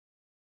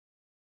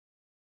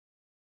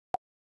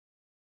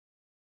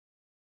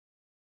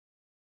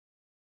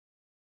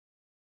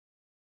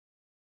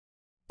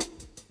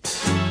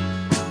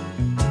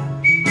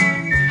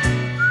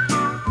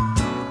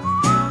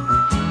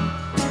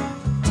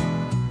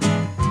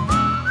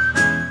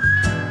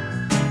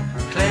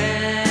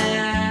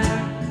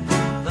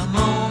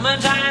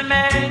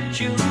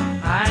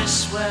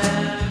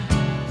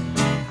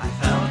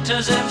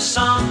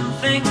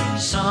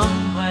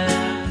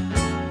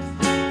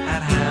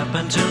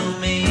to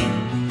me,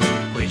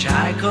 which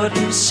I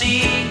couldn't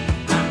see.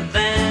 And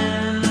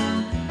then,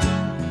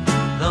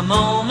 the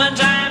moment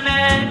I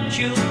met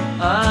you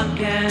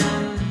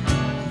again,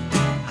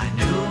 I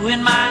knew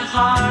in my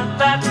heart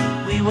that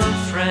we were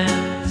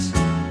friends.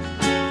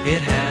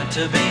 It had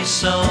to be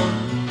so,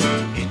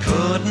 it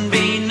couldn't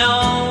be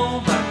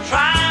no, but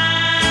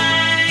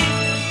try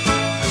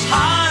as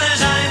hard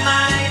as I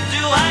might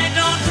do, I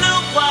don't know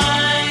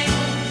why.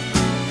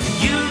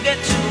 You get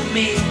to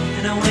me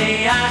in a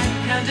way I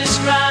can't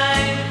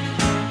describe.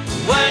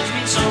 Words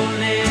mean so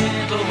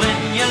little when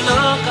you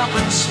look up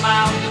and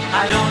smile.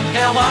 I don't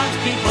care what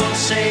people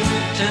say,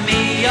 to me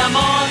you're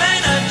more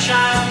than a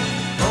child.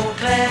 Oh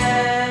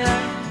Clair,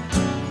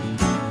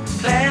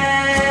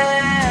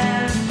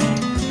 Clair,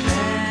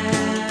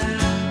 Clair,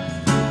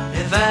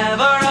 if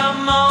ever a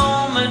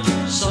moment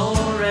so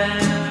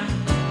rare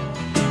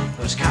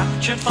was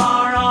captured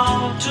for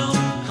all to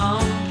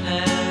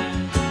compare,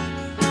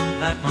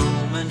 that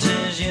moment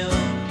is you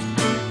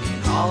in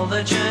all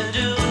that you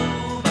do.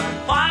 But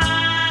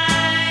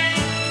why,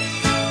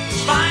 in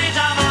spite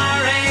of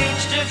our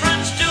age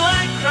difference, do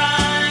I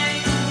cry?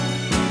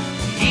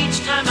 Each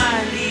time I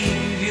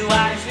leave you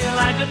I feel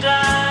I could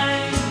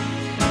die.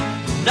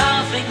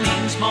 Nothing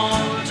means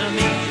more to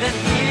me than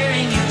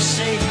hearing you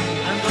say,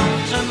 I'm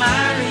going to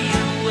marry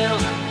you. Will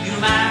you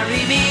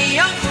marry me,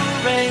 Uncle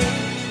Ray?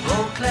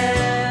 Oh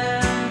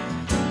Clair,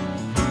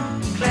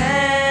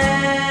 Clair.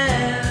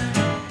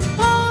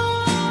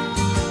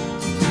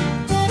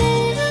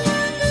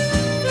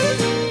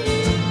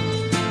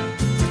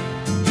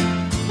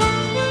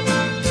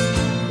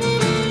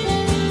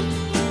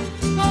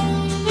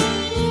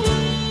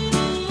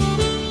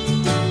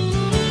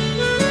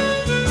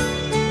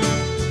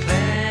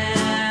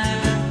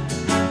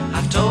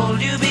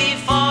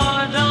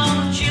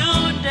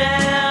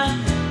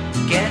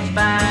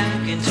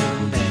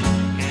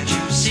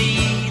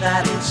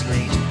 That it's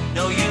late,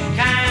 no you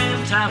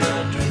can't have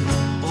a drink.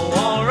 Oh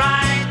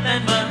alright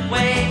then, but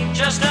wait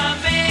just a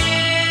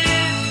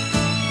bit,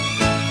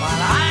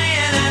 while I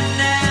in an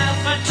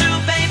effort to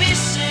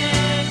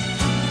babysit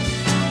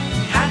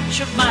catch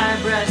up my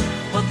breath,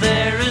 what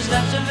there is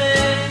left of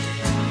it.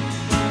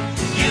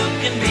 You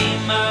can be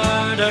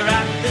murder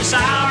at this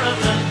hour.